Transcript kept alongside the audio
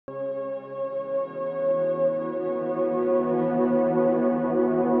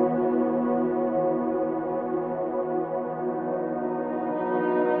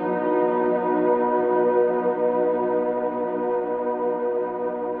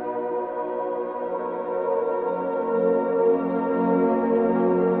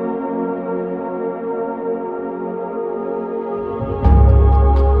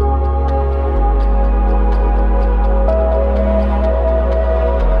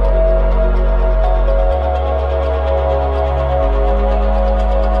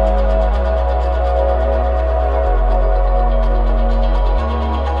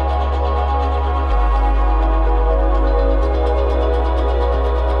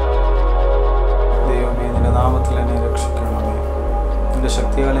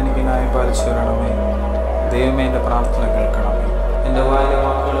അഴിച്ചു വരണമേ. ദൈവമേ, എൻ്റെ പ്രാർത്ഥന കേൾക്കണമേ. എൻ്റെ വായിലെ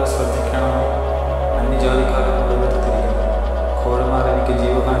വാക്കുകൾ ശ്രദ്ധിക്കണമേ. അന്യജാതിക്കാരെ കൊണ്ട് നിർത്തിയിരിക്കുന്നു. ഘോരന്മാർ എനിക്ക്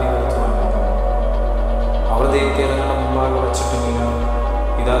ജീവഹാനി വരുത്തുവാൻ വന്നു. അവർ ദൈവത്തെ ഞങ്ങളുടെ മുമ്പാകെ വച്ചിട്ടുമില്ല.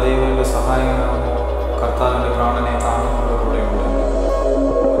 ഇതാ ദൈവം എൻ്റെ സഹായകനാകുന്നു. കർത്താവിൻ്റെ പ്രാണനെ താങ്ങുന്നവരുടെ കൂടെയുണ്ട്.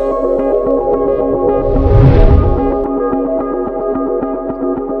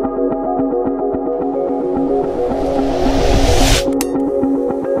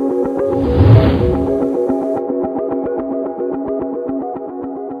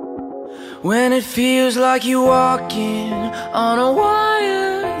 When it feels like you're walking on a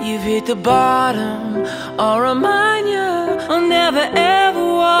wire, you've hit the bottom, I'll remind you I'll never ever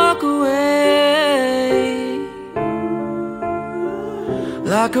walk away.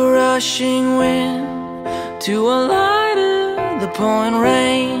 Like a rushing wind to a lighter, the pouring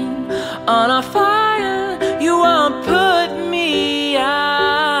rain on a fire, you won't put me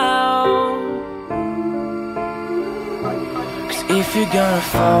out. If you're gonna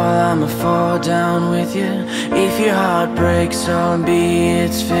fall, I'ma fall down with you. If your heart breaks, I'll be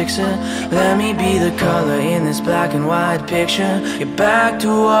its fixer. Let me be the color in this black and white picture. Get back to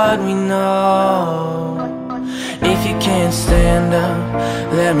what we know. If you can't stand up,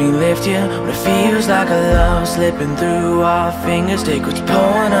 let me lift you. When it feels like a love slipping through our fingers, take what's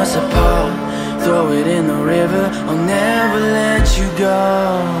pulling us apart, throw it in the river. I'll never let you go.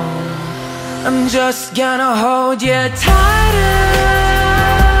 I'm just gonna hold you tighter.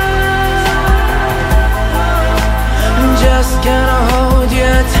 I'm just gonna hold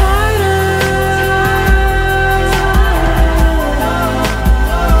you tighter.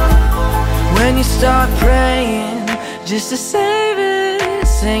 When you start praying just to save it,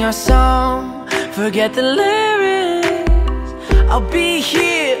 sing our song, forget the lyrics. I'll be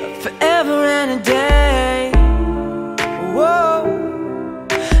here forever and a day. Whoa.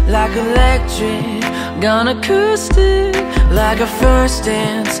 Like electric, gone acoustic, like a first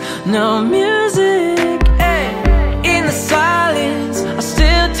dance, no music. Ay. In the silence, I'll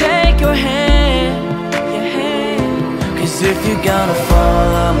still take your hand, your hand. Cause if you're gonna fall,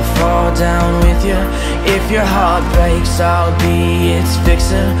 I'ma fall down with you. If your heart breaks, I'll be its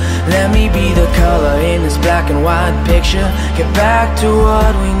fixer. Let me be the color in this black and white picture. Get back to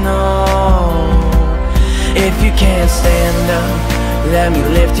what we know. If you can't stand up, let me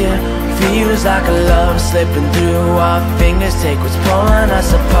lift you. Feels like a love slipping through our fingers. Take what's pulling us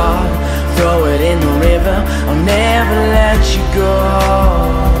apart, throw it in the river. I'll never let you go.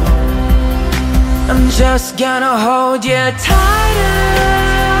 I'm just gonna hold you tighter.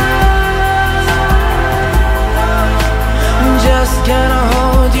 I'm just gonna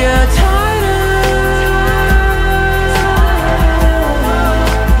hold you tighter.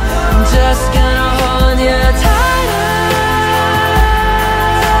 I'm just gonna hold you tighter.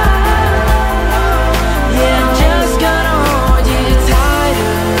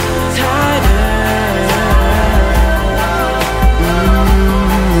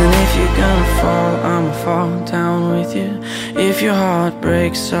 Fall down with you. If your heart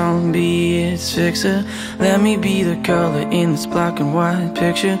breaks, I'll be its fixer. Let me be the color in this black and white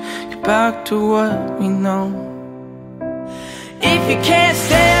picture. Get back to what we know. If you can't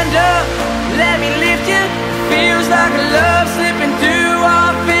stand up, let me lift you. Feels like a love slipping through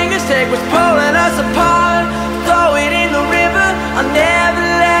our fingers. Take what's pulling us apart, throw it in the river. I'll never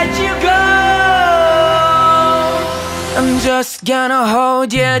let you go. I'm just gonna hold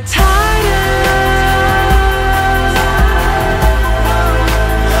you tighter.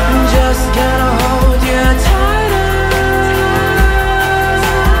 Just gonna